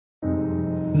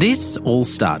This all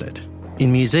started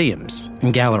in museums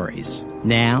and galleries.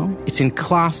 Now it's in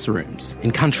classrooms,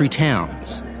 in country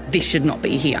towns. This should not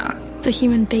be here. It's a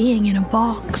human being in a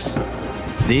box.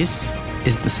 This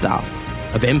is the stuff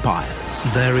of empires.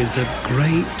 There is a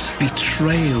great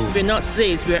betrayal. We're not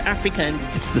slaves, we're African.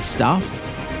 It's the stuff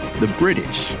the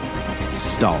British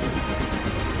stole.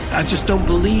 I just don't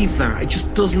believe that. It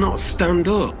just does not stand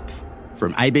up.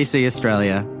 From ABC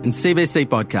Australia and CBC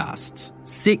Podcasts,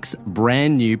 6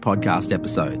 brand new podcast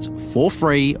episodes for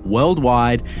free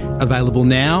worldwide, available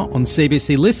now on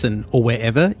CBC Listen or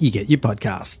wherever you get your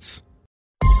podcasts.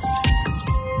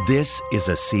 This is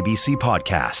a CBC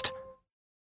podcast.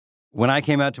 When I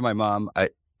came out to my mom,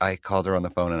 I called her on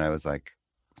the phone and I was like,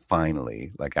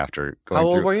 finally, like after going through...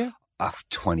 How old were you?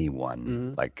 21.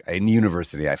 Mm-hmm. Like in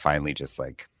university, I finally just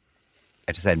like,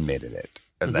 I just admitted it.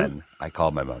 And then I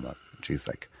called my mom up. She's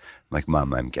like, I'm like,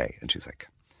 Mom, I'm gay. And she's like,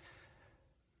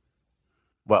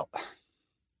 well,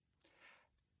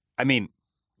 I mean,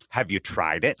 have you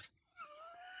tried it?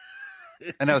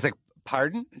 And I was like,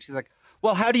 pardon? And she's like,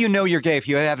 well, how do you know you're gay if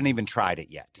you haven't even tried it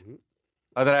yet? Mm-hmm.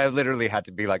 Oh, then I literally had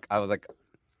to be like, I was like,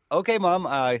 okay, Mom,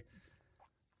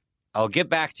 I'll get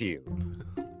back to you.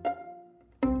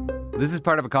 This is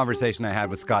part of a conversation I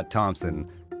had with Scott Thompson,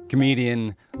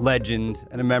 comedian, legend,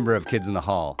 and a member of Kids in the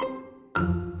Hall.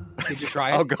 Did you try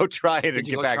it? I'll go try it and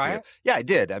get back to you. It? Yeah, I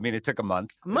did. I mean, it took a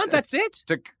month. A month? That's it?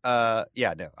 I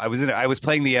was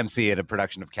playing the MC in a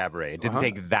production of Cabaret. It didn't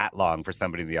take that long for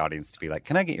somebody in the audience to be like,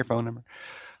 can I get your phone number?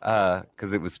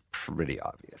 Because it was pretty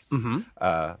obvious. Mm-hmm.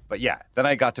 But yeah, then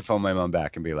I got to phone my mom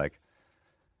back and be like,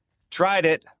 tried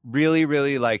it, really,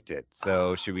 really liked it.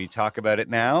 So should we talk about it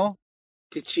now?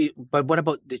 Did she? But what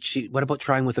about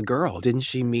trying with a girl? Didn't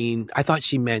she mean? I thought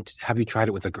she meant, have you tried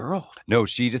it with a girl? No,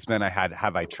 she just meant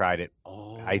have I tried it?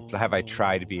 Oh, have I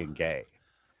tried being gay?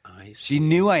 I see. She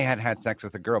knew I had had sex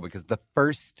with a girl because the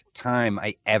first time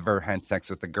I ever had sex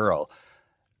with a girl,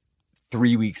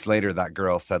 3 weeks later, that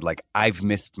girl said, like, I've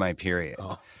missed my period.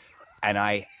 Oh. And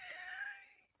I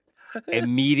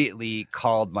immediately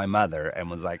called my mother and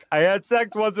was like, I had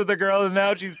sex once with a girl and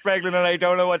now she's pregnant and I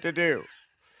don't know what to do.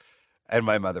 And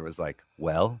my mother was like,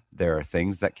 well, there are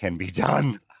things that can be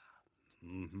done.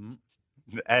 Mm-hmm.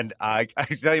 And I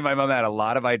tell you, my mom had a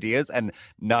lot of ideas, and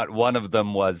not one of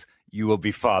them was, you will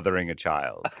be fathering a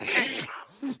child.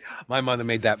 My mother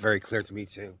made that very clear to me,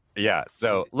 too. Yeah.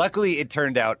 So luckily, it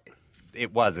turned out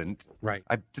it wasn't. Right.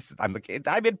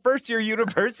 I'm in first year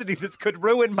university. This could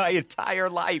ruin my entire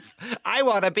life. I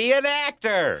want to be an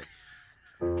actor.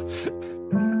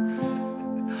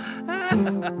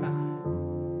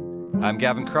 I'm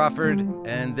Gavin Crawford,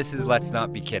 and this is Let's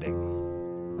Not Be Kidding.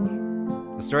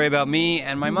 A story about me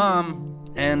and my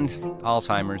mom and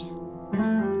Alzheimer's.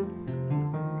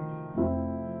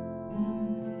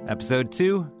 Episode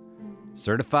 2,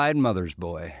 Certified Mother's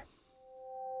Boy.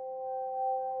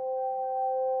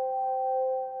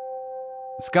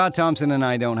 Scott Thompson and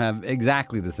I don't have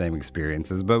exactly the same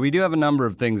experiences, but we do have a number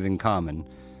of things in common.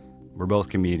 We're both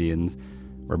comedians,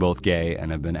 we're both gay, and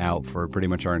have been out for pretty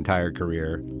much our entire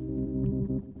career.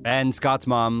 And Scott's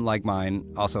mom, like mine,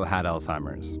 also had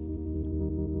Alzheimer's.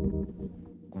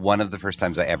 One of the first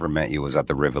times I ever met you was at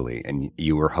the Rivoli, and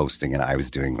you were hosting, and I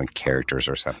was doing like characters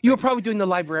or something. You were probably doing the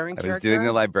librarian character? I was doing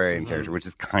the librarian character, which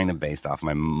is kind of based off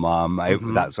my mom.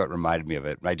 That's what reminded me of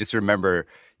it. I just remember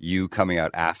you coming out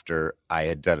after I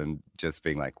had done and just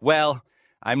being like, well,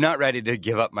 I'm not ready to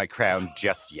give up my crown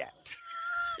just yet.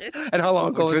 And how long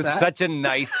ago was that? Which was such a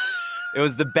nice... It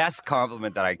was the best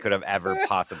compliment that I could have ever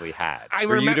possibly had.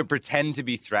 For you to pretend to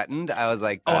be threatened, I was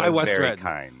like, that was very threatened.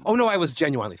 Kind. Oh, no, I was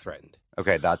genuinely threatened.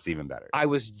 Okay, that's even better. I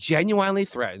was genuinely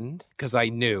threatened because I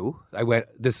knew,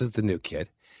 this is the new kid.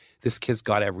 This kid's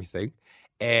got everything,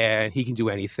 and he can do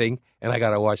anything, and I got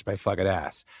to watch my fucking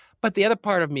ass. But the other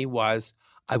part of me was,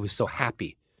 I was so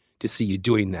happy to see you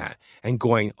doing that and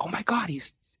going, oh my God,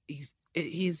 he's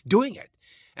doing it.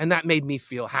 And that made me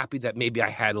feel happy that maybe I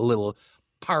had a little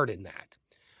part in that.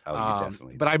 Oh, you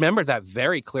definitely. But I remember that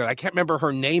very clearly. I can't remember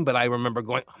her name, but I remember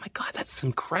going, oh my God, that's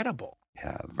incredible.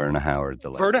 Yeah, Verna Howard.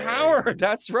 Verna Howard,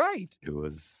 that's right. Who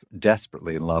was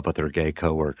desperately in love with her gay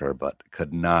coworker, but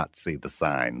could not see the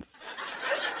signs.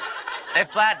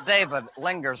 If that David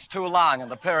lingers too long in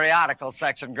the periodical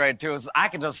section, grade 2s, I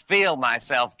can just feel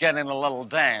myself getting a little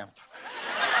damp.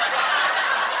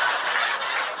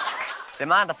 Do you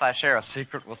mind if I share a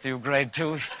secret with you, grade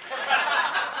 2s?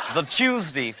 The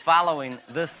Tuesday following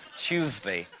this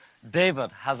Tuesday,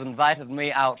 David has invited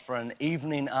me out for an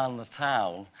evening on the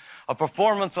town, a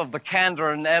performance of the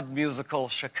Kander and Ebb musical,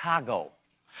 Chicago.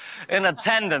 In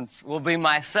attendance will be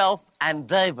myself and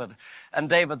David, and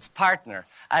David's partner,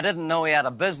 I didn't know he had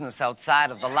a business outside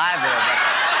of the library, but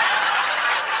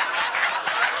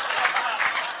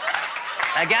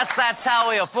I guess that's how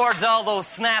he affords all those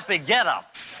snappy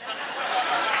get-ups.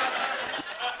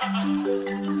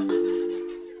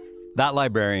 That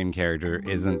librarian character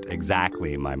isn't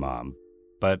exactly my mom,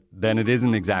 but then it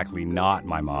isn't exactly not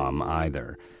my mom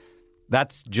either.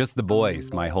 That's just the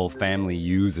voice my whole family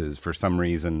uses for some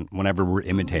reason whenever we're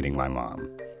imitating my mom.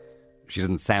 She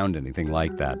doesn't sound anything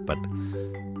like that, but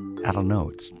I don't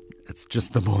know, it's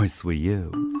just the voice we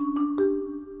use.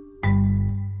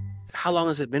 How long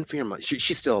has it been for your mom?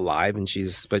 She's still alive, and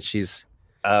she's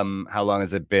How long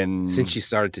has it been? Since she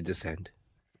started to descend.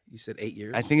 You said 8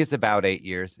 years? I think it's about 8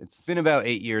 years. It's been about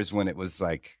 8 years when it was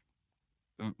like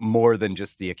more than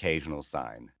just the occasional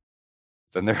sign.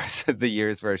 Then there's the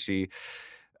years where she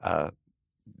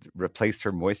replaced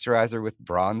her moisturizer with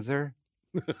bronzer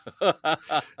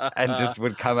and just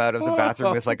would come out of the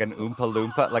bathroom with like an Oompa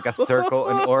Loompa, like a circle,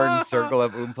 an orange circle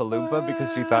of Oompa Loompa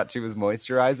because she thought she was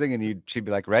moisturizing, and she'd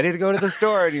be like, ready to go to the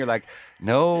store. And you're like,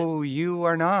 no, you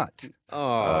are not.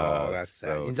 Oh, that's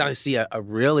sad. You know, see, a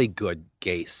really good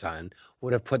gay son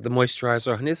would have put the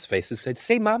moisturizer on his face and said,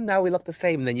 "See, Mom, now we look the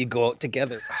same." And then you go out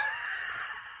together.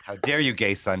 How dare you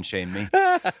gay son shame me?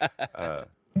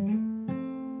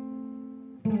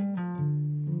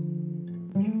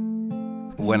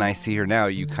 When I see her now,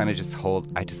 I just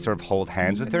sort of hold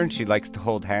hands with her, and she likes to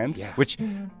hold hands, which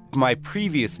my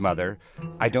previous mother,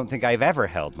 I don't think I've ever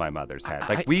held my mother's hand.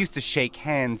 Like, we used to shake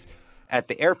hands at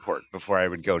the airport before I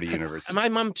would go to university. My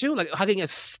mom too, like hugging a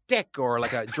stick or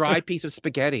like a dry piece of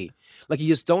spaghetti. Like, you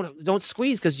just don't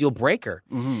squeeze because you'll break her.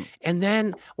 Mm-hmm. And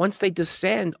then once they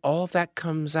descend, all of that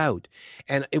comes out.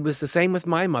 And it was the same with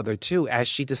my mother too. As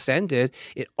she descended,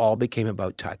 it all became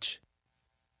about touch.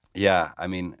 Yeah, I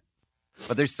mean,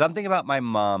 but there's something about my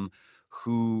mom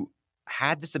who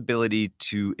had this ability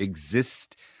to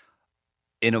exist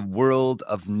in a world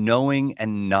of knowing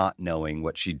and not knowing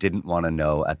what she didn't want to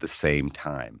know at the same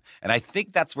time. And I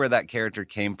think that's where that character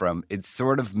came from. It's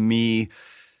sort of me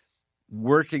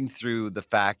working through the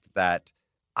fact that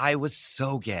I was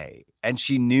so gay, and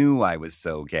she knew I was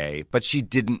so gay, but she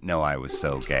didn't know I was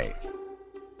so gay.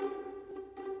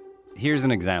 Here's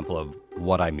an example of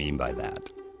what I mean by that.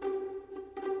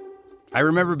 I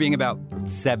remember being about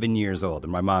 7 years old,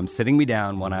 and my mom sitting me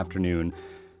down one afternoon,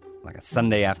 like a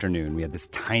Sunday afternoon. We had this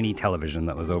tiny television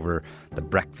that was over the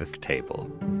breakfast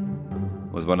table.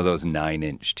 It was one of those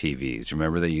 9-inch TVs.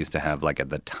 Remember they used to have like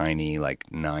the tiny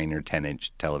 9 or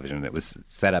 10-inch television. It was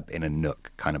set up in a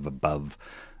nook kind of above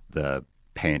the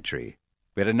pantry.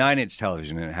 We had a 9-inch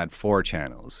television, and it had 4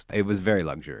 channels. It was very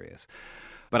luxurious.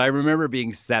 But I remember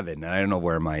being 7, and I don't know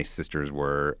where my sisters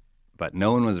were, but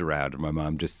no one was around. And my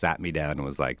mom just sat me down and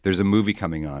was like, there's a movie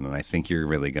coming on, and I think you're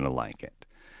really going to like it.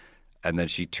 And then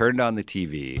she turned on the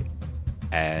TV,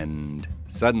 and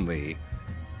suddenly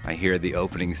I hear the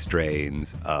opening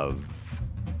strains of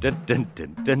dun, dun,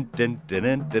 dun, dun, dun, dun,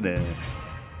 dun, dun, dun.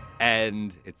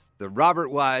 And it's the Robert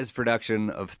Wise production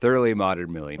of Thoroughly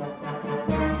Modern Millie.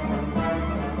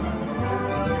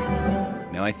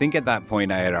 Now, I think at that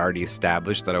point I had already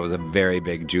established that I was a very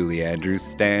big Julie Andrews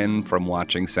stan from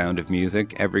watching Sound of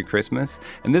Music every Christmas.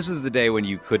 And this was the day when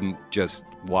you couldn't just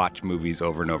watch movies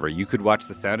over and over. You could watch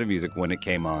The Sound of Music when it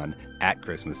came on at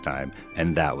Christmas time,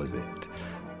 and that was it.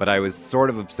 But I was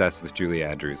sort of obsessed with Julie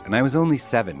Andrews, and I was only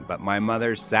 7, but my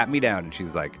mother sat me down and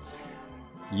she's like,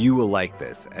 you will like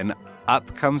this. And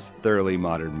up comes Thoroughly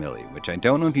Modern Millie, which I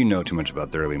don't know if you know too much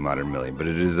about Thoroughly Modern Millie, but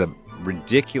it is a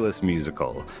ridiculous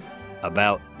musical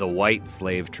about the white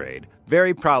slave trade.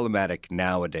 Very problematic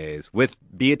nowadays, with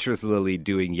Beatrice Lillie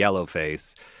doing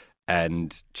yellowface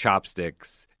and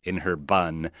chopsticks in her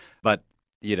bun. But,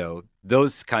 you know,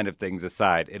 those kind of things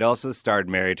aside, it also starred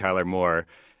Mary Tyler Moore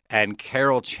and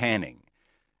Carol Channing.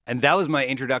 And that was my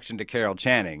introduction to Carol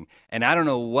Channing. And I don't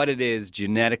know what it is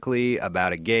genetically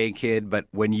about a gay kid, but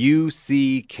when you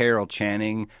see Carol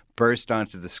Channing burst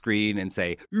onto the screen and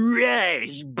say,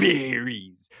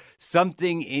 raspberries,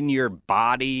 something in your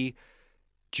body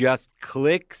just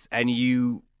clicks, and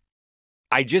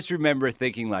I just remember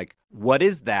thinking, like, what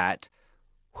is that?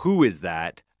 Who is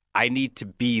that? I need to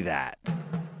be that.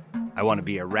 I want to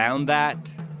be around that.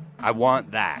 I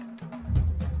want that.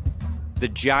 The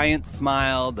giant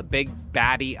smile, the big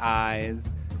batty eyes,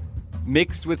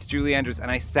 mixed with Julie Andrews.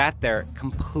 And I sat there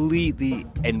completely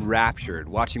enraptured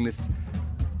watching this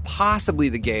possibly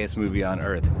the gayest movie on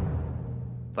earth.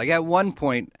 Like, at one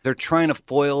point, they're trying to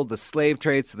foil the slave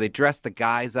trade, so they dress the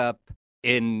guys up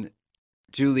in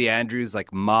Julie Andrews,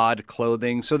 like, mod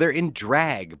clothing. So they're in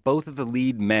drag. Both of the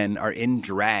lead men are in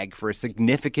drag for a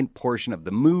significant portion of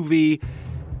the movie.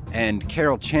 and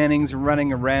Carol Channing's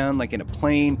running around like in a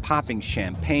plane, popping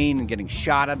champagne and getting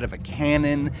shot out of a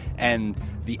cannon, and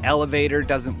the elevator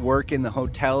doesn't work in the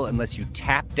hotel unless you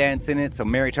tap dance in it. So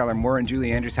Mary Tyler Moore and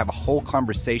Julie Andrews have a whole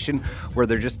conversation where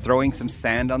they're just throwing some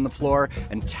sand on the floor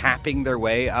and tapping their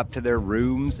way up to their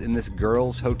rooms in this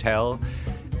girls' hotel.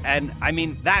 And I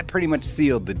mean, that pretty much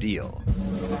sealed the deal.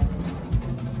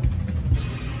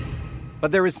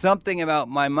 But there was something about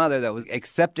my mother that was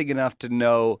accepting enough to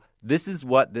know this is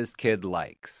what this kid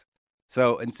likes.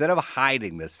 So instead of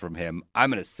hiding this from him, I'm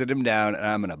going to sit him down and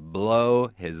I'm going to blow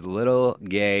his little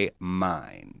gay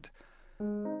mind.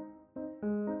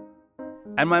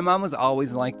 And my mom was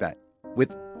always like that.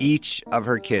 With each of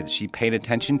her kids, she paid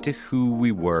attention to who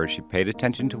we were. She paid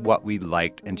attention to what we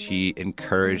liked, and she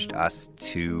encouraged us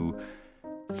to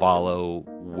follow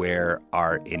where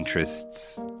our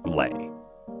interests lay,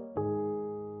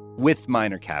 with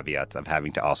minor caveats of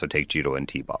having to also take judo and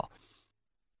t-ball.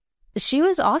 She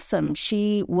was awesome.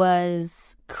 She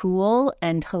was cool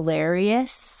and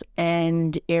hilarious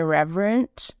and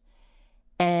irreverent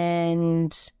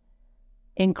and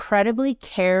incredibly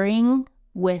caring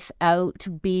without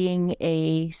being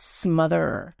a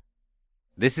smotherer.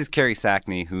 This is Carrie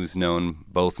Sackney, who's known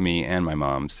both me and my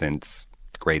mom since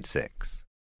grade 6.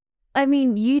 I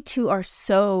mean, you two are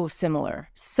so similar,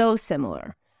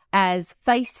 as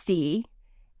feisty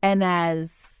and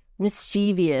as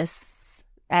mischievous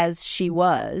as she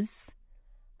was,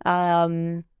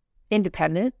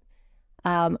 independent.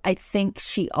 I think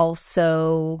she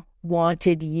also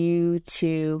wanted you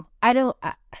to, I don't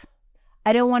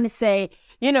want to say,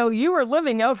 you were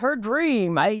living out her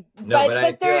dream. I feel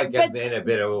like I've been a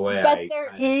bit of a way. But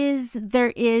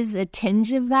there is a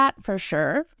tinge of that for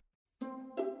sure.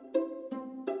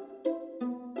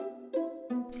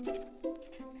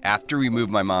 After we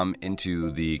moved my mom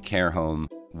into the care home,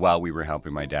 while we were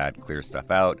helping my dad clear stuff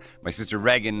out, my sister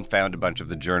Reagan found a bunch of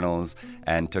the journals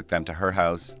and took them to her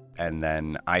house. And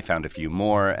then I found a few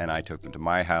more and I took them to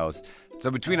my house. So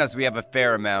between us, we have a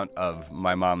fair amount of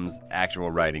my mom's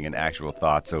actual writing and actual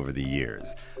thoughts over the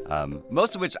years,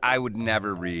 most of which I would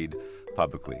never read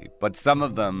publicly. But some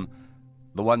of them,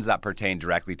 the ones that pertain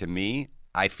directly to me,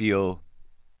 I feel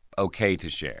okay to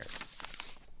share.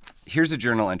 Here's a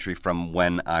journal entry from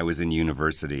when I was in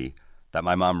university that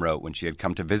my mom wrote when she had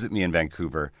come to visit me in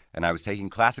Vancouver and I was taking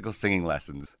classical singing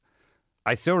lessons.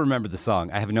 I still remember the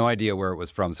song. I have no idea where it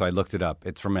was from, so I looked it up.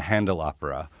 It's from a Handel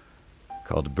opera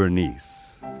called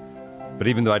Bernice. But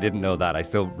even though I didn't know that, I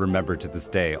still remember to this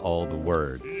day all the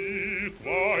words.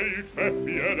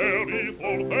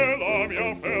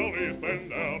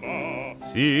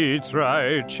 Si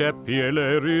trai ceppi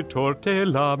le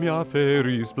ritorte la mia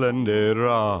feri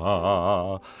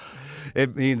splendera.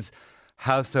 It means,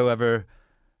 howsoever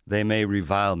they may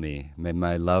revile me, may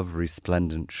my love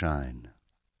resplendent shine.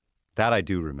 That I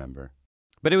do remember.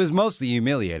 But it was mostly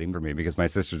humiliating for me because my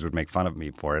sisters would make fun of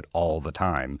me for it all the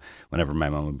time whenever my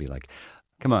mom would be like,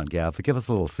 come on, Gav, give us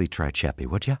a little Si Trai Ceppi,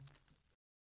 would ya?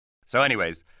 So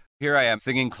anyways, here I am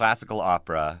singing classical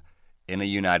opera in a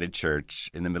United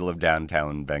Church in the middle of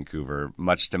downtown Vancouver,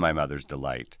 much to my mother's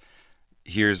delight.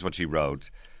 Here's what she wrote.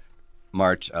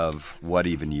 March of what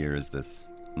even year is this?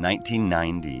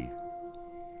 1990.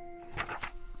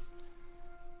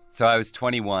 So I was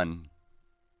 21.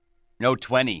 No,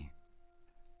 20.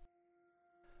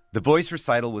 The voice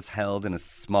recital was held in a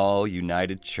small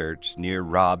United Church near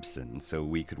Robson so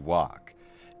we could walk.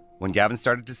 When Gavin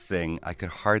started to sing, I could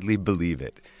hardly believe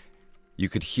it. You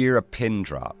could hear a pin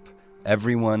drop.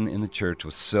 Everyone in the church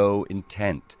was so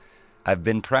intent. I've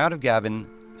been proud of Gavin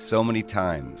so many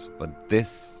times, but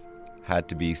this had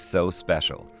to be so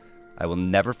special. I will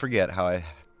never forget how I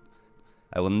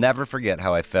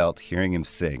felt hearing him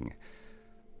sing.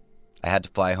 I had to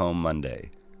fly home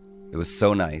Monday. It was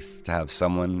so nice to have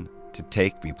someone to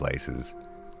take me places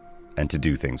and to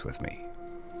do things with me.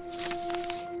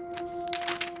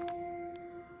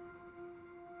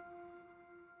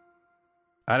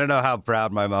 I don't know how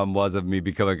proud my mom was of me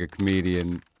becoming a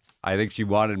comedian. I think she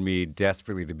wanted me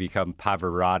desperately to become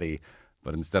Pavarotti,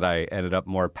 but instead I ended up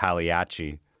more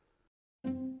Pagliacci.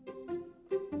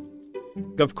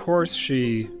 Of course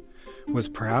she was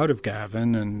proud of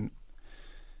Gavin, and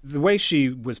the way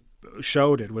she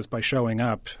showed it was by showing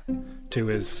up to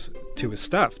his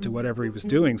stuff, to whatever he was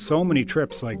doing. So many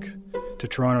trips, like to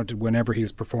Toronto, whenever he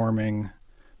was performing,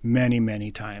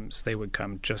 many times they would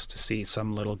come just to see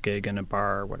some little gig in a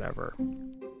bar or whatever.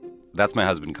 That's my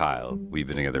husband Kyle. We've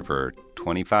been together for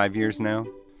 25 years now.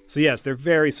 So yes, they're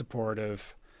very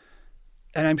supportive,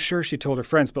 and I'm sure she told her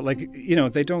friends, but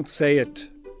they don't say it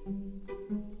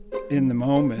in the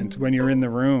moment when you're in the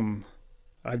room.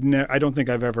 I don't think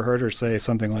I've ever heard her say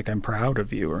something like, I'm proud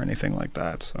of you or anything like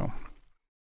that. So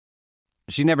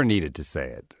she never needed to say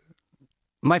it.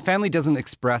 My family doesn't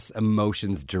express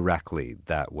emotions directly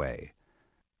that way,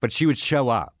 but she would show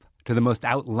up to the most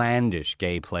outlandish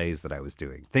gay plays that I was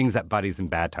doing. Things at Buddies in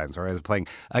Bad Times, where I was playing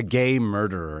a gay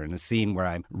murderer in a scene where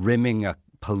I'm rimming a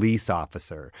police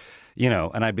officer,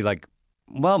 and I'd be like,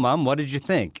 well, Mom, what did you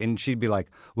think? And she'd be like,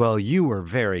 well, you were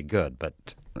very good, but,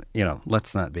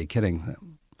 let's not be kidding.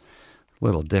 A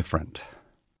little different.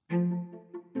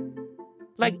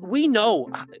 Like, we know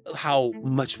how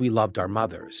much we loved our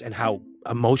mothers and how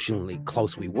emotionally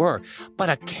close we were, but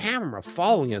a camera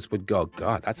following us would go,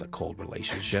 God, that's a cold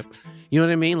relationship. You know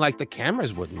what I mean? Like, the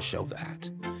cameras wouldn't show that.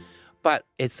 But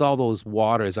it's all those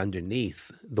waters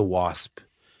underneath the Wasp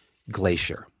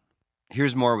Glacier.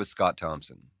 Here's more with Scott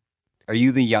Thompson. Are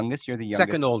you the youngest? You're the youngest?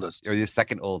 Second oldest. Or the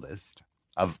second oldest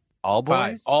of all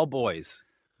boys? 5. All boys.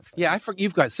 Yeah,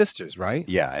 you've got sisters, right?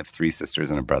 Yeah, I have 3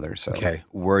 sisters and a brother. So, okay.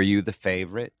 Were you the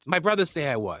favorite? My brothers say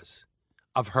I was,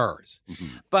 of hers. Mm-hmm.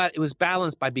 But it was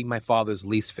balanced by being my father's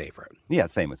least favorite. Yeah,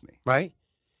 same with me. Right?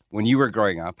 When you were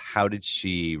growing up, how did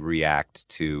she react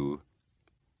to...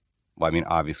 Well, I mean,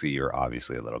 obviously, you're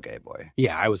obviously a little gay boy.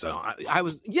 Yeah, I was.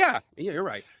 Yeah, you're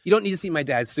right. You don't need to see my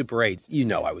dad's Super 8.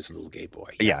 I was a little gay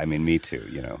boy. Yeah, I mean, me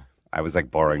too, I was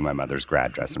like borrowing my mother's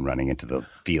grad dress and running into the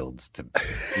fields to,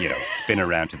 spin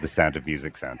around to the Sound of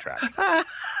Music soundtrack.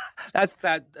 That's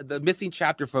the missing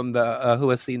chapter from the Who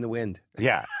Has Seen the Wind.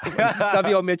 Yeah.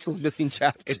 W.O. Mitchell's missing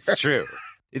chapter. It's true.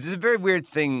 It's a very weird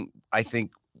thing, I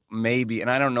think, maybe, and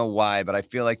I don't know why, but I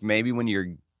feel like maybe when you're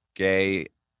gay,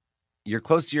 you're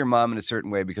close to your mom in a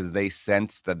certain way because they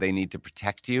sense that they need to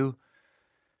protect you.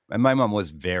 And my mom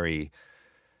was very,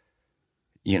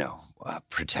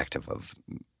 protective of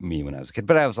me when I was a kid.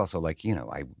 But I was also like,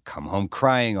 I come home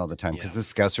crying all the time because the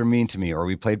scouts were mean to me, or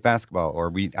we played basketball,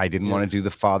 or I didn't want to do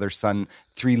the father-son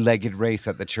 3-legged race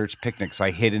at the church picnic, so I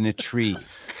hid in a tree.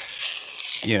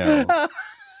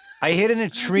 I hid in a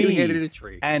tree. You hid in a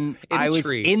tree. And I was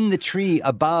in the tree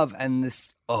above, and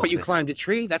this... but you climbed a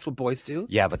tree? That's what boys do?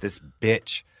 Yeah, but this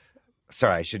bitch...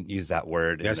 Sorry, I shouldn't use that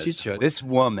word. Yes, you should. This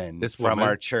woman from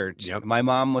our church, my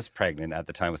mom was pregnant at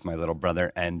the time with my little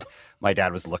brother, and my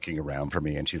dad was looking around for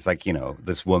me, and she's like,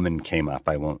 this woman came up.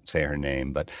 I won't say her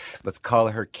name, but let's call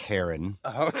her Karen.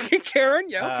 Okay, Karen?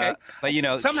 Yeah, okay.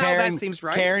 But, somehow Karen, that seems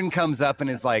right. Karen comes up and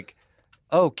is like,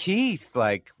 oh, Keith,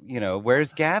 like,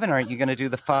 where's Gavin? Aren't you going to do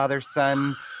the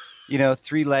father-son,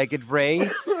 3-legged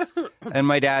race? And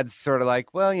my dad's sort of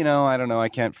like, well, I don't know. I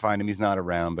can't find him. He's not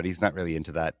around, but he's not really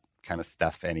into that kind of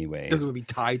stuff anyway. Doesn't be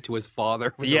tied to his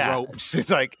father with a rope.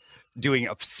 She's like doing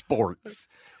sports.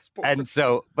 And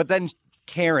so, but then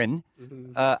Karen,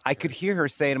 I could hear her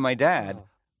say to my dad,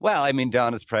 well, I mean,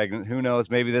 Donna's pregnant. Who knows?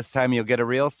 Maybe this time you'll get a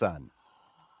real son.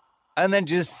 And then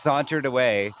just sauntered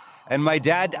away. And my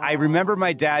dad, I remember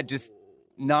my dad just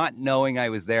not knowing I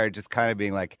was there, just kind of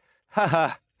being like,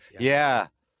 haha, yeah.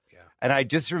 And I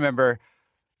just remember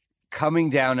coming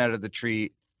down out of the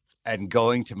tree and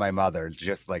going to my mother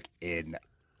just like in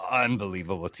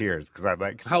unbelievable tears. Because I'm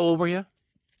like... How old were you?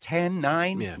 10,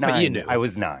 9? Yeah, 9. But you knew. I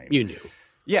was 9. You knew.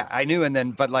 Yeah, I knew. And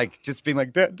then, but like just being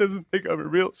like, Dad doesn't think I'm a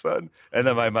real son. And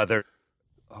then my mother,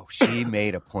 she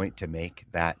made a point to make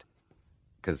that,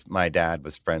 because my dad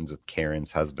was friends with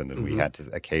Karen's husband, and we had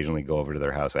to occasionally go over to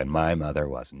their house. And my mother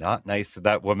was not nice to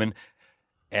that woman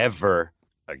ever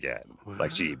again. Wow.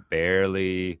 Like she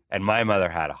barely, and my mother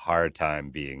had a hard time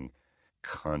being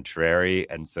contrary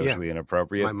and socially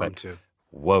inappropriate. My mom too.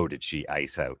 Whoa, did she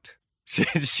ice out?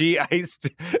 She iced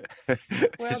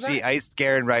iced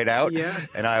Karen right out. Yeah.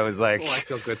 And I was like, I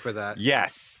feel good for that.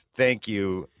 Yes. Thank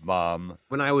you, Mom.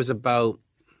 When I was about,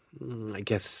 I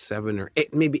guess 7 or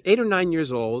 8, maybe 8 or 9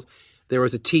 years old, there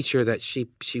was a teacher that she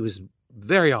was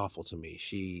very awful to me.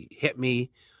 She hit me.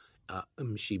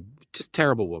 She just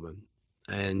terrible woman.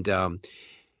 And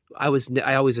I was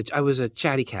a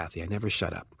chatty Cathy. I never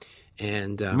shut up.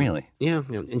 And really? Yeah.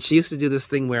 And she used to do this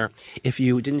thing where if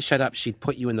you didn't shut up, she'd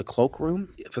put you in the cloakroom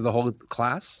for the whole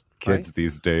class. Kids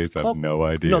these days have no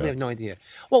idea. No, they have no idea.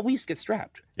 Well, we used to get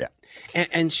strapped. Yeah.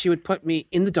 And she would put me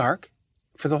in the dark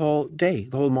for the whole day,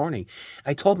 the whole morning.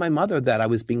 I told my mother that I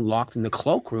was being locked in the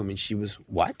cloakroom, and she was,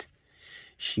 what?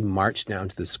 She marched down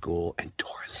to the school and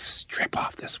tore a strip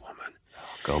off this woman.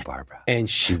 Go, Barbara. And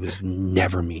she was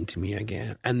never mean to me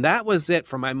again. And that was it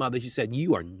for my mother. She said,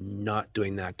 you are not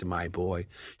doing that to my boy.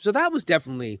 So that was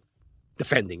definitely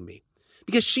defending me.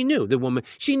 Because she knew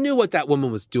she knew what that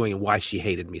woman was doing and why she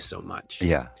hated me so much.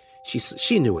 Yeah.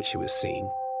 She knew what she was seeing.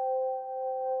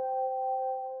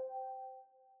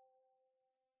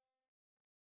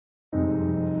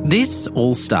 This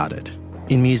all started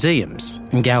in museums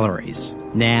and galleries.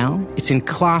 Now it's in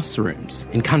classrooms,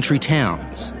 in country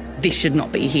towns. This should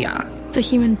not be here. It's a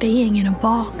human being in a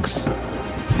box.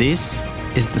 This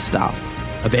is the stuff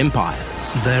of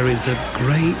empires. There is a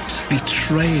great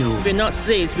betrayal. We're not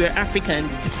slaves, we're African.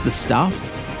 It's the stuff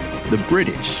the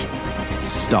British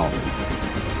stole.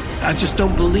 I just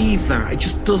don't believe that. It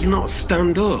just does not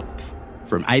stand up.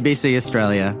 From ABC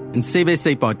Australia and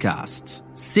CBC Podcasts,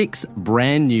 6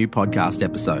 brand new podcast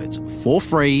episodes for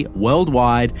free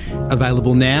worldwide,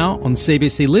 available now on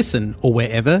CBC Listen or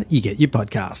wherever you get your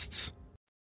podcasts.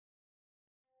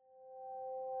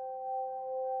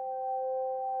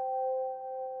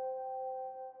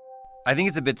 I think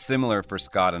it's a bit similar for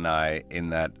Scott and I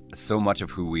in that so much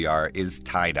of who we are is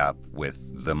tied up with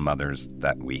the mothers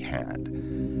that we had.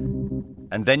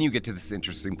 And then you get to this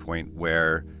interesting point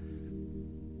where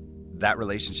that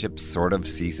relationship sort of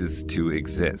ceases to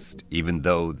exist, even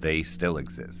though they still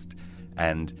exist.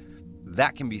 And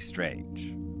that can be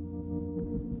strange.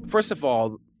 First of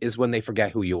all, is when they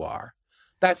forget who you are.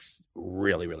 That's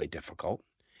really, really difficult.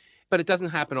 But it doesn't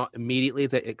happen immediately.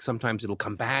 Sometimes it'll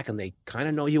come back and they kind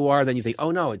of know you are. Then you think,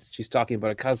 oh no, she's talking about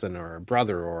a cousin or a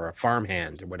brother or a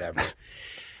farmhand or whatever.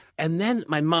 And then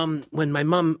my mom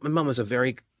was a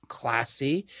very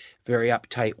classy, very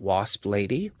uptight WASP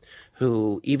lady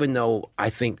who, even though I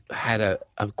think had a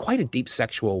quite a deep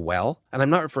sexual well, and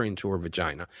I'm not referring to her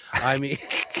vagina, I mean,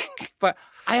 but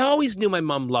I always knew my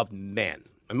mom loved men.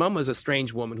 My mom was a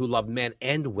strange woman who loved men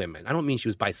and women. I don't mean she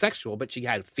was bisexual, but she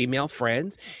had female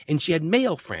friends and she had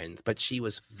male friends, but she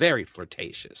was very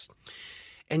flirtatious.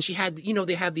 And she had,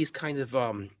 they have these kind of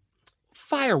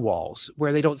firewalls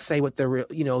where they don't say what they're,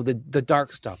 the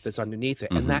dark stuff that's underneath it.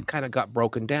 Mm-hmm. And that kind of got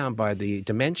broken down by the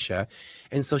dementia.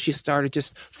 And so she started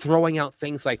just throwing out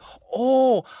things like,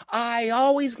 oh, I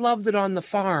always loved it on the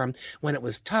farm when it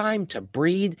was time to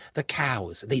breed the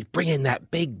cows. They'd bring in that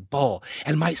big bull.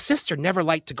 And my sister never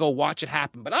liked to go watch it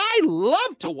happen, but I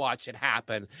loved to watch it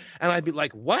happen. And I'd be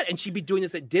like, what? And she'd be doing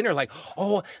this at dinner, like,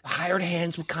 oh, the hired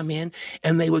hands would come in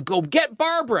and they would go, get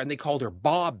Barbara. And they called her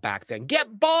Bob back then.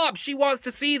 Get Bob. She wants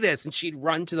to see this. And she'd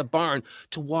run to the barn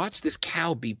to watch this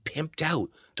cow be pimped out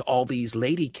to all these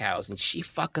lady cows. And she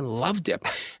fucking loved it.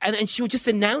 And she would just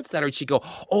announce that, or she'd go,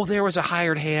 oh, there was a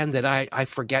hired hand that I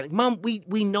forget. Mom,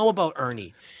 we know about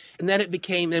Ernie. And then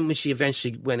then when she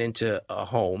eventually went into a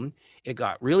home, it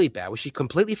got really bad, where she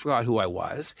completely forgot who I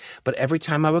was. But every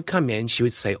time I would come in, she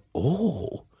would say,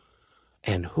 oh,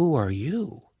 and who are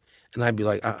you? And I'd be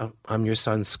like, I'm your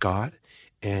son, Scott.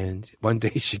 And one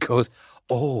day she goes,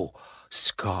 oh,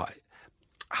 Scott,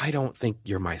 I don't think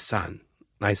you're my son.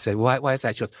 And I said, why is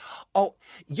that? She goes, oh,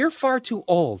 you're far too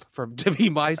old to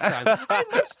be my son. I'm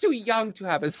much too young to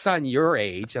have a son your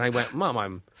age. And I went,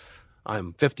 Mom,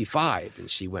 I'm 55.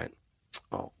 And she went,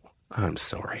 oh, I'm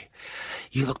sorry.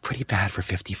 You look pretty bad for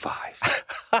 55.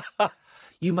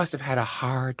 You must have had a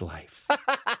hard life.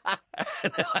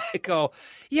 And I go,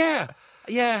 yeah,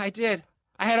 I did.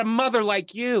 I had a mother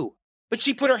like you. But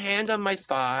she put her hand on my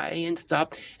thigh and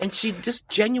stuff, and she just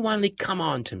genuinely come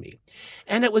on to me.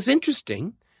 And it was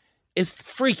interesting. It's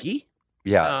freaky.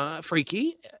 Yeah.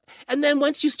 Freaky. And then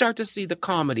once you start to see the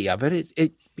comedy of it,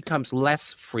 it becomes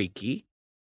less freaky.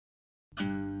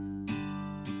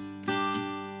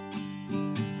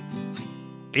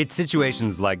 It's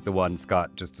situations like the one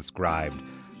Scott just described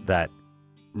that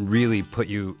really put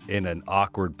you in an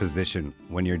awkward position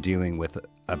when you're dealing with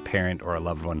a parent or a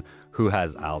loved one who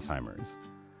has Alzheimer's.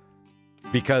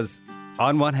 Because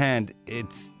on one hand,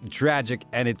 it's tragic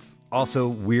and it's also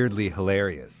weirdly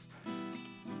hilarious.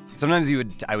 Sometimes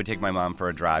I would take my mom for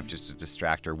a drive just to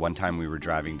distract her. One time we were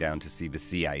driving down to see the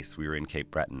sea ice. We were in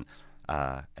Cape Breton.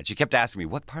 And she kept asking me,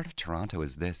 what part of Toronto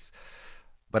is this?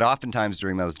 But oftentimes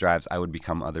during those drives, I would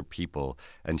become other people,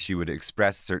 and she would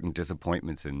express certain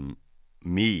disappointments in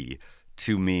me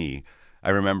to me. I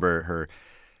remember her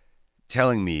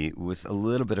telling me with a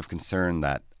little bit of concern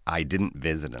that I didn't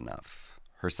visit enough.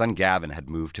 Her son Gavin had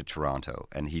moved to Toronto,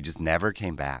 and he just never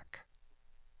came back.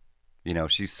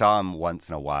 She saw him once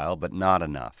in a while, but not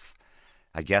enough.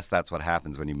 I guess that's what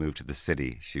happens when you move to the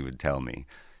city, she would tell me.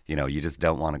 You just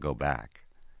don't want to go back.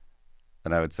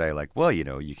 And I would say, like, well,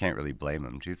 you can't really blame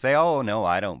him. She'd say, oh, no,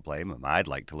 I don't blame him. I'd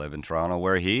like to live in Toronto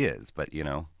where he is. But,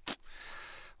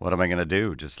 what am I going to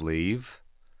do? Just leave?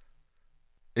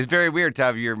 It's very weird to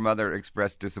have your mother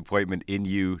express disappointment in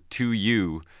you, to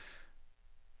you.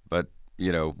 But,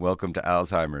 welcome to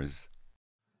Alzheimer's.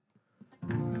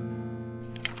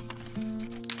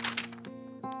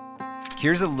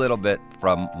 Here's a little bit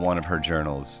from one of her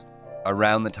journals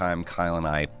around the time Kyle and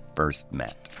I first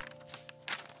met.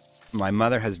 My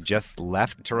mother has just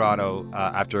left Toronto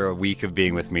after a week of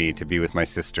being with me to be with my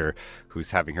sister,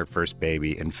 who's having her first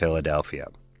baby in Philadelphia.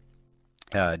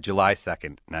 July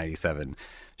 2nd, 97,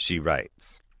 she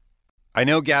writes, I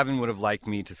know Gavin would have liked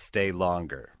me to stay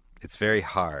longer. It's very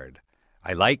hard.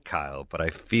 I like Kyle, but I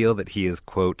feel that he is,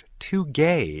 quote, too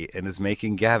gay and is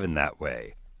making Gavin that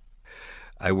way.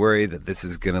 I worry that this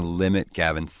is going to limit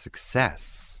Gavin's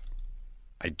success.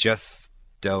 I just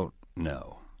don't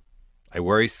know. I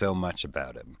worry so much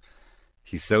about him.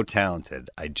 He's so talented.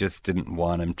 I just didn't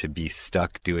want him to be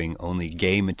stuck doing only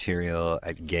gay material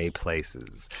at gay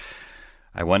places.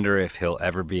 I wonder if he'll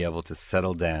ever be able to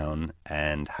settle down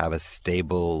and have a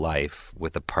stable life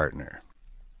with a partner.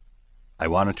 I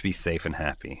want him to be safe and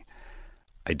happy.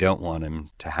 I don't want him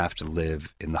to have to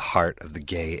live in the heart of the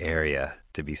gay area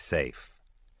to be safe.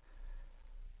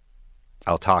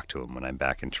 I'll talk to him when I'm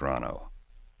back in Toronto.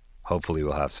 Hopefully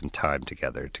we'll have some time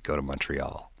together to go to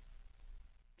Montreal.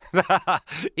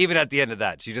 Even at the end of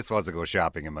that, she just wants to go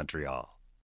shopping in Montreal.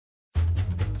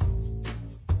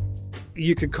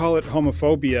 You could call it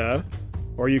homophobia,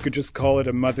 or you could just call it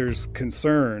a mother's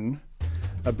concern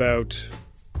about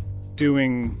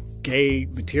doing gay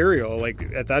material.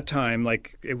 Like, at that time,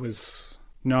 like, it was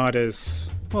not as,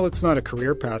 well, it's not a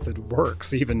career path that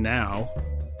works even now.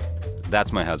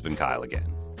 That's my husband, Kyle, again.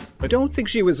 I don't think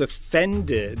she was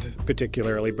offended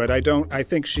particularly, but I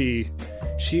think she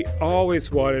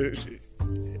always wanted,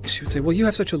 she would say, well, you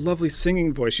have such a lovely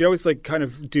singing voice. She always like kind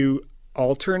of do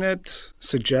alternate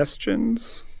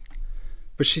suggestions,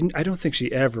 but I don't think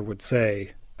she ever would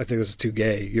say, I think this is too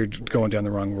gay. You're going down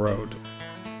the wrong road.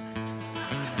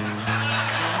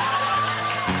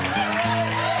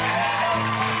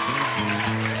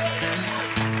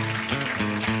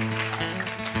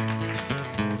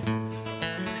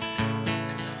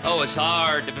 Oh, it's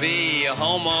hard to be a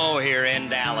homo here in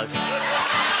Dallas,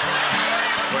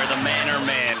 where the men are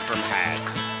men from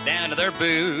hats down to their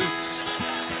boots.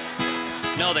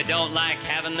 No, they don't like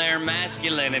having their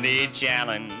masculinity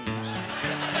challenged.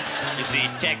 You see,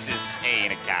 Texas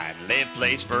ain't a kindly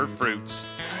place for fruits.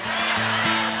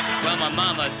 Well, my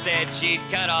mama said she'd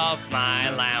cut off my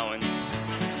allowance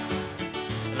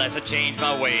unless I changed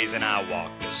my ways and I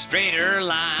walked a straighter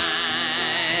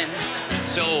line.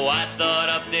 So I thought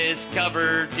up this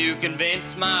cover to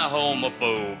convince my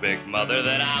homophobic mother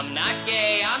that I'm not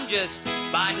gay, I'm just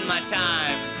biding my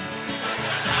time.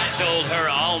 I told her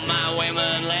all my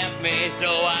women left me, so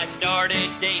I started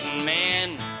dating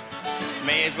men.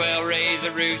 May as well raise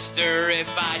a rooster if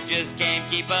I just can't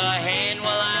keep a hen.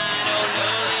 Well, I don't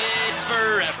know that it's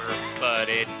forever, but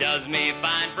it does me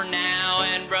fine for now.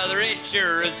 And brother, it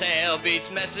sure as hell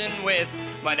beats messing with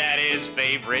my daddy's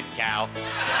favorite cow.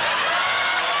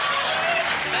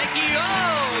 Thank you.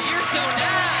 Oh, you're so nice.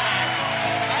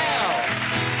 Wow.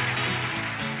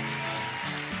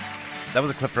 That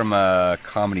was a clip from a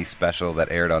comedy special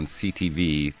that aired on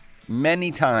CTV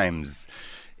many times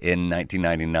in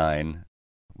 1999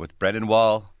 with Brendan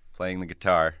Wall playing the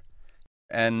guitar,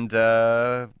 and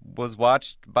was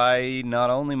watched by not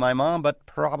only my mom, but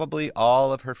probably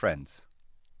all of her friends.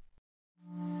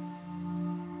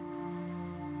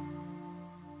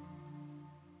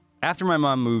 After my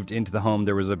mom moved into the home,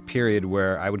 there was a period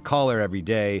where I would call her every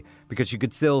day because she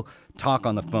could still talk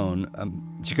on the phone.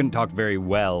 She couldn't talk very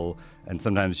well, and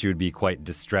sometimes she would be quite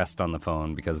distressed on the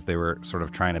phone because they were sort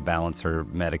of trying to balance her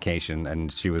medication,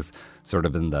 and she was sort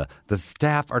of in the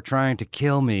staff are trying to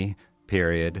kill me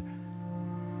period.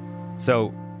 So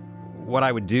what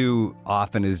I would do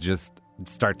often is just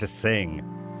start to sing.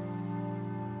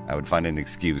 I would find an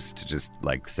excuse to just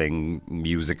like sing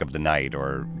Music of the Night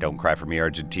or Don't Cry for Me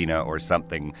Argentina or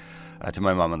something to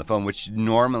my mom on the phone, which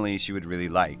normally she would really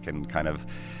like and kind of,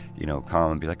 you know,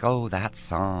 calm and be like, oh, that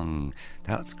song,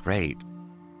 that's great.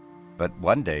 But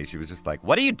one day she was just like,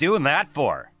 what are you doing that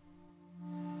for?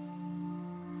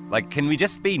 Like, can we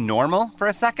just be normal for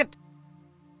a second?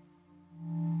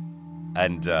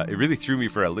 And it really threw me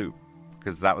for a loop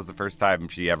because that was the first time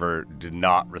she ever did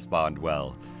not respond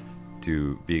well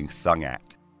to being sung at.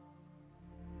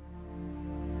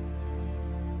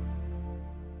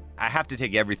 I have to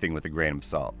take everything with a grain of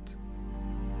salt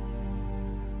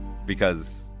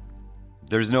because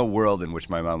there's no world in which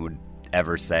my mom would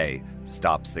ever say,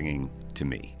 stop singing to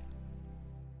me,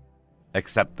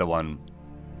 except the one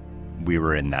we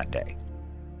were in that day.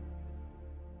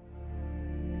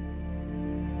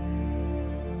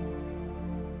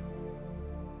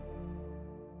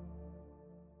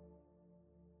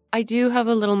 I do have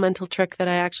a little mental trick that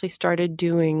I actually started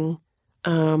doing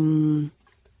even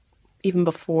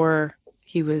before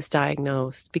he was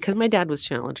diagnosed because my dad was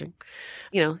challenging.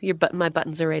 You know, my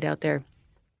buttons are right out there.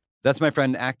 That's my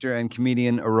friend, actor and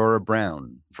comedian Aurora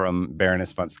Brown from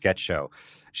Baroness von Sketch Show.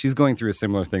 She's going through a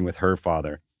similar thing with her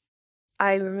father.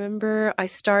 I remember I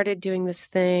started doing this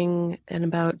thing in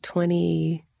about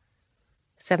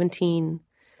 2017.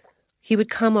 He would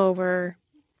come over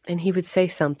and he would say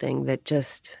something that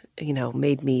just,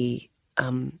 made me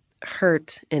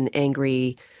hurt and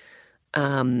angry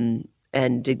and,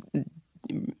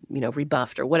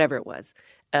 rebuffed or whatever it was.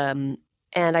 And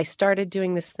I started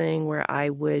doing this thing where I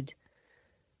would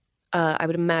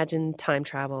imagine time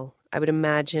travel. I would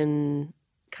imagine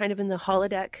kind of in the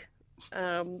holodeck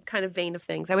kind of vein of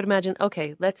things. I would imagine,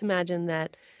 okay, let's imagine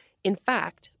that, in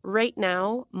fact, right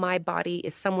now, my body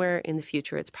is somewhere in the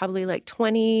future. It's probably like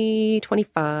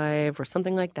 2025 or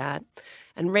something like that.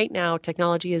 And right now,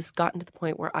 technology has gotten to the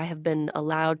point where I have been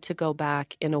allowed to go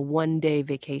back in a one-day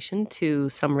vacation to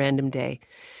some random day.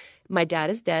 My dad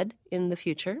is dead in the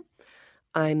future.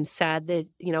 I'm sad that,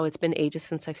 it's been ages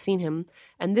since I've seen him.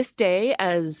 And this day,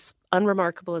 as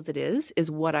unremarkable as it is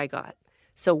what I got.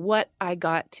 So what I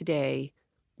got today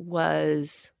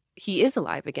was he is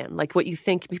alive again. Like what you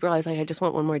think, people realize, like, I just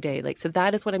want one more day. Like, so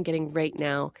that is what I'm getting right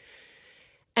now.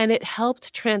 And it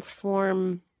helped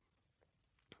transform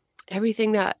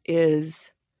everything that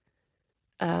is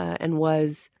and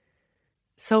was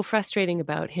so frustrating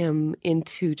about him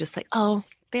into just like, oh,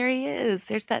 there he is.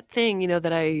 There's that thing,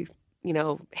 that I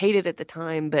hated at the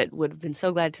time, but would have been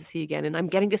so glad to see again. And I'm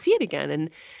getting to see it again.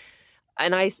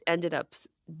 And I ended up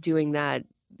doing that,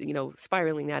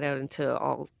 spiraling that out into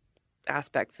all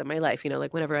aspects of my life.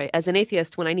 Like whenever as an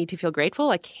atheist, when I need to feel grateful,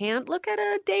 I can't look at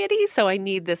a deity. So I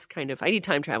need I need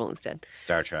time travel instead.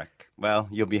 Star Trek. Well,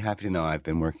 you'll be happy to know I've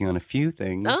been working on a few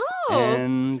things. Oh.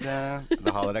 And the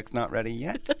holodeck's not ready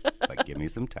yet, but give me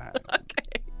some time.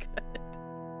 Okay, good.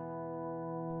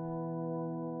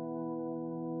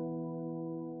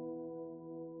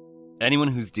 Anyone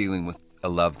who's dealing with a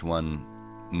loved one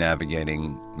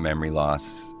navigating memory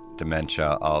loss,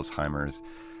 dementia, Alzheimer's,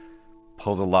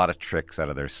 pulls a lot of tricks out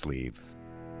of their sleeve.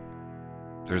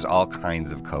 There's all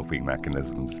kinds of coping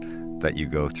mechanisms that you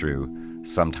go through.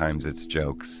 Sometimes it's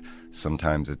jokes,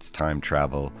 sometimes it's time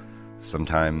travel,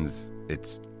 sometimes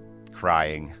it's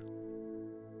crying.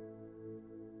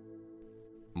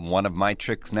 One of my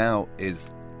tricks now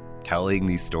is telling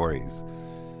these stories,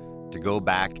 to go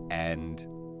back and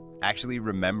actually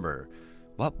remember,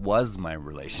 what was my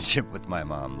relationship with my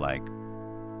mom like?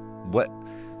 What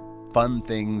fun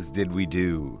things did we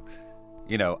do?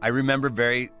 I remember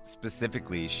very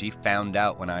specifically, she found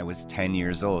out when I was 10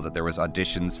 years old that there was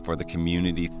auditions for the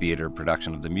community theater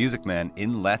production of The Music Man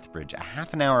in Lethbridge, a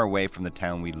half an hour away from the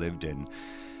town we lived in.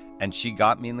 And she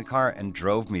got me in the car and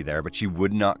drove me there, but she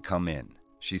would not come in.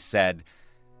 She said,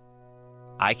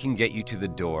 I can get you to the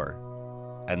door,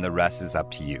 and the rest is up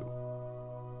to you.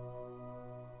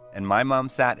 And my mom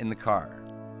sat in the car,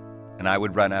 and I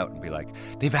would run out and be like,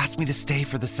 they've asked me to stay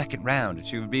for the second round. And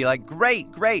she would be like, great,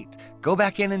 go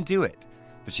back in and do it.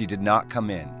 But she did not come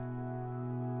in.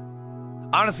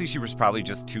 Honestly, she was probably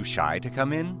just too shy to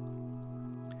come in.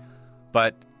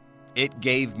 But it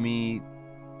gave me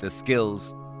the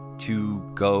skills to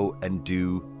go and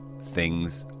do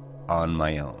things on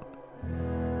my own.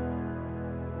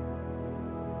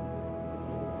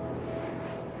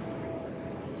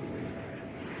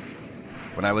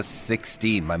 When I was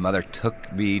 16, my mother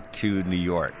took me to New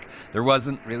York. There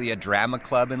wasn't really a drama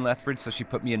club in Lethbridge, so she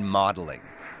put me in modeling.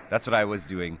 That's what I was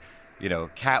doing,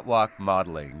 catwalk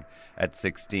modeling at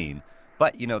 16.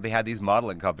 But, they had these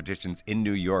modeling competitions in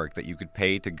New York that you could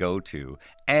pay to go to.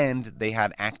 And they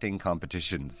had acting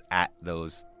competitions at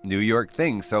those New York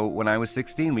things. So when I was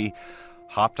 16, we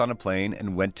hopped on a plane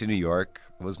and went to New York.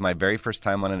 It was my very first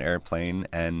time on an airplane,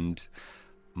 and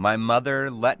my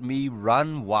mother let me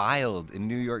run wild in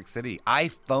New York City. I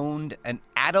phoned an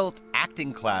adult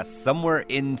acting class somewhere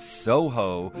in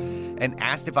Soho and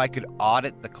asked if I could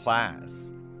audit the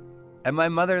class. And my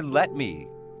mother let me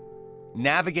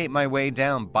navigate my way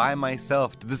down by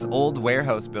myself to this old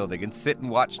warehouse building and sit and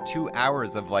watch 2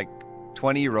 hours of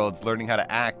 20-year-olds learning how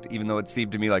to act, even though it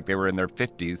seemed to me like they were in their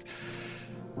 50s.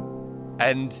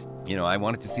 And, I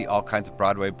wanted to see all kinds of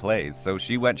Broadway plays. So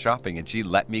she went shopping and she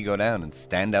let me go down and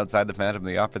stand outside the Phantom of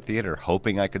the Opera Theater,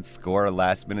 hoping I could score a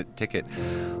last-minute ticket.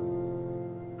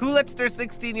 Who lets their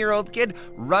 16-year-old kid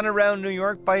run around New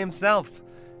York by himself,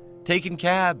 taking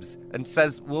cabs, and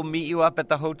says, we'll meet you up at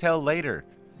the hotel later?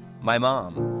 My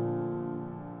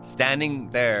mom, standing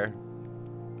there,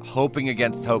 hoping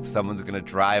against hope someone's going to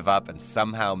drive up and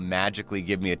somehow magically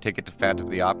give me a ticket to Phantom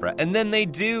of the Opera. And then they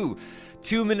do.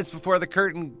 2 minutes before the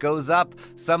curtain goes up,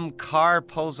 some car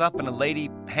pulls up and a lady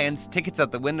hands tickets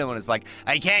out the window and is like,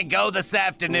 I can't go this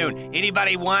afternoon.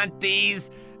 Anybody want these?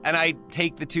 And I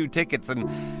take the 2 tickets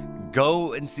and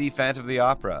go and see Phantom of the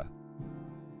Opera.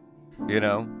 You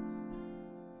know?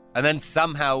 And then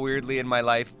somehow, weirdly in my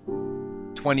life,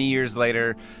 20 years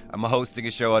later, I'm hosting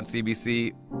a show on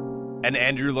CBC and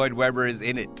Andrew Lloyd Webber is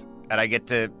in it. And I get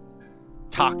to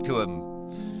talk to him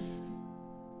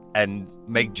and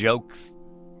make jokes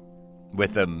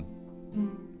with him.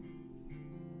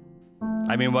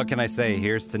 I mean, what can I say?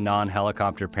 Here's to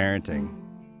non-helicopter parenting.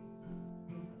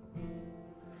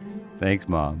 Thanks,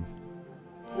 Mom.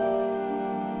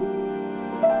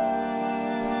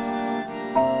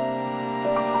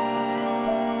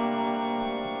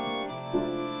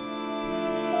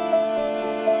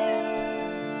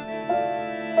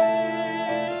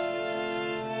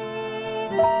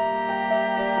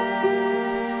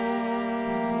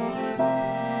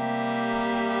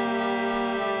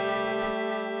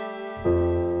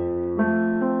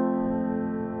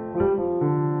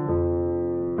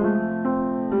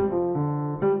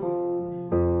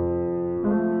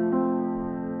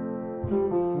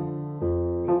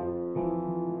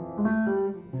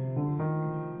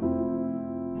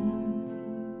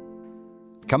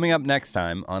 Coming up next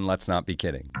time on Let's Not Be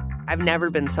Kidding. I've never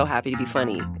been so happy to be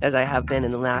funny as I have been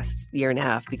in the last year and a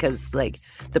half because, like,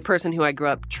 the person who I grew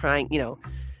up trying, you know,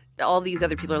 all these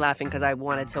other people are laughing because I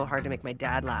wanted so hard to make my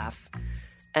dad laugh.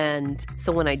 And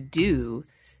so when I do,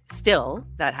 still,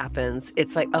 that happens,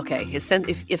 it's like, okay,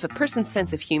 if a person's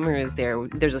sense of humor is there,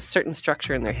 there's a certain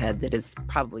structure in their head that is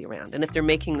probably around. And if they're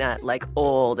making that, like,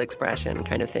 old expression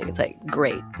kind of thing, it's like,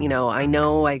 great. You know I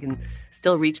can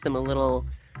still reach them a little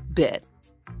bit.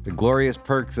 The glorious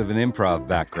perks of an improv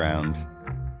background.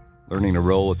 Learning to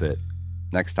roll with it.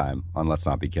 Next time on Let's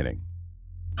Not Be Kidding.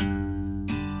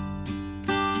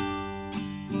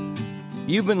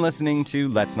 You've been listening to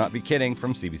Let's Not Be Kidding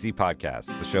from CBC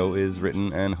Podcast. The show is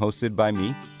written and hosted by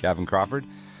me, Gavin Crawford.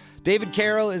 David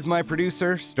Carroll is my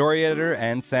producer, story editor,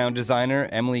 and sound designer.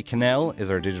 Emily Cannell is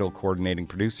our digital coordinating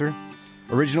producer.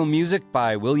 Original music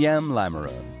by William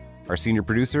Lamoureux. Our senior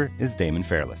producer is Damon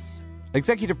Fairless.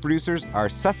 Executive producers are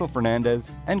Cecil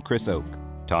Fernandez and Chris Oak.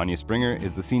 Tanya Springer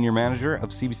is the senior manager of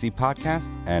CBC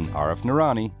Podcast, and Arif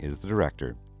Noorani is the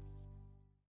director.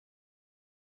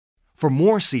 For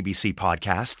more CBC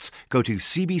podcasts, go to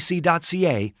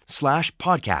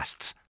cbc.ca/podcasts.